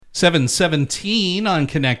7:17 on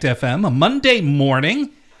Connect FM, a Monday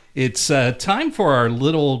morning. It's time for our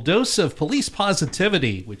little dose of police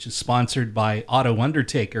positivity, which is sponsored by Auto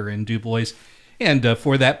Undertaker in DuBois. And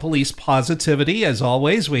for that police positivity, as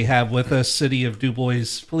always, we have with us City of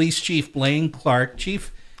DuBois Police Chief Blaine Clark.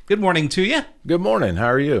 Chief, good morning to you. Good morning.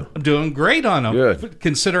 How are you? I'm doing great on them. Good.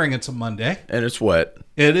 Considering it's a Monday. And it's wet.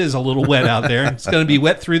 It is a little wet out there. It's going to be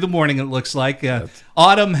wet through the morning, it looks like.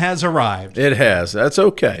 Autumn has arrived. It has. That's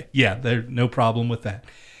okay. Yeah, there's no problem with that.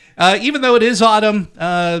 Even though it is autumn,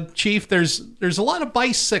 Chief, there's a lot of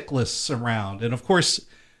bicyclists around. And, of course,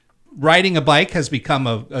 riding a bike has become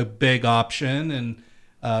a big option, and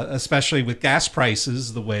especially with gas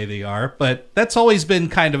prices the way they are. But that's always been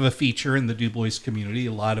kind of a feature in the DuBois community,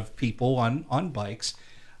 a lot of people on bikes.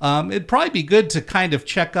 It'd probably be good to kind of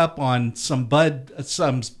check up on some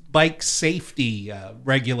bike safety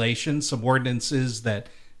regulations, some ordinances that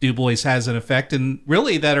DuBois has in effect, and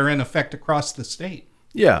really that are in effect across the state.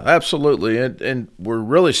 Yeah, absolutely. And we're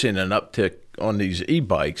really seeing an uptick on these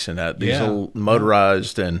e-bikes and these little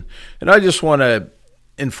motorized. And I just want to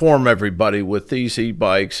inform everybody with these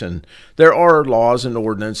e-bikes, and there are laws and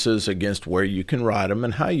ordinances against where you can ride them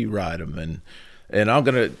and how you ride them. And I'm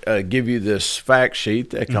going to give you this fact sheet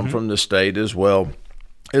that come from the state, as well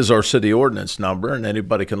as our city ordinance number, and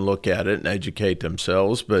anybody can look at it and educate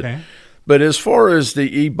themselves. But as far as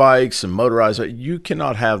the e-bikes and motorized, you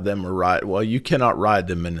cannot have them you cannot ride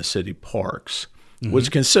them in the city parks,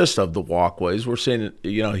 which consist of the walkways. We're seeing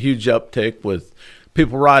a huge uptick with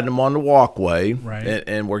people riding them on the walkway, right.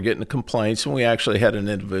 and we're getting the complaints. And we actually had an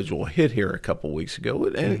individual hit here a couple of weeks ago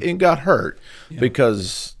and got hurt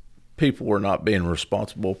because people were not being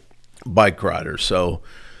responsible bike riders. So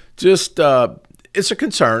just it's a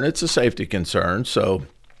concern. It's a safety concern. So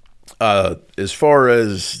as far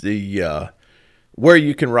as the where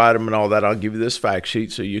you can ride them and all that, I'll give you this fact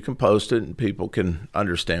sheet so you can post it and people can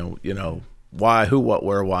understand, why, who, what,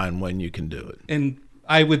 where, why, and when you can do it. And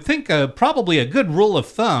I would think probably a good rule of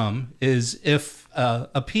thumb is if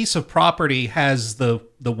a piece of property has the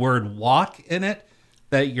word walk in it,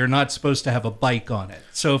 that you're not supposed to have a bike on it.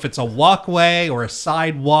 So if it's a walkway or a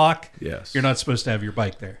sidewalk, you're not supposed to have your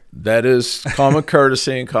bike there. That is common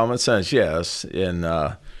courtesy and common sense, yes. And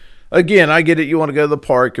again, I get it. You want to go to the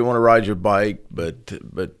park, you want to ride your bike, but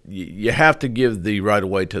you have to give the right of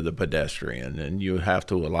way to the pedestrian, and you have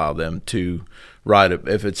to allow them to ride it.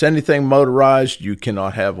 If it's anything motorized, you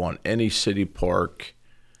cannot have on any city park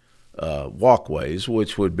walkways,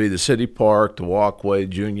 which would be the city park, the walkway,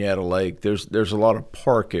 Juniata Lake. There's a lot of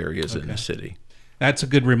park areas in the city. That's a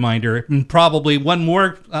good reminder. And probably one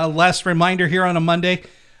more last reminder here on a Monday.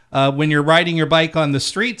 When you're riding your bike on the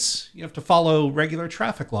streets, you have to follow regular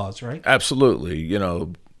traffic laws, right? Absolutely.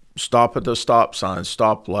 Stop at the stop signs,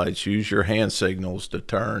 stop lights, use your hand signals to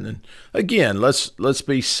turn. And again, let's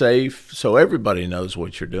be safe so everybody knows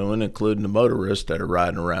what you're doing, including the motorists that are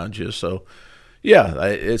riding around you. So yeah,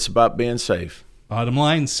 it's about being safe. Bottom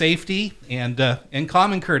line, safety and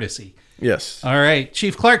common courtesy. Yes. All right.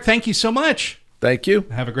 Chief Clark, thank you so much. Thank you.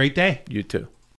 Have a great day. You too.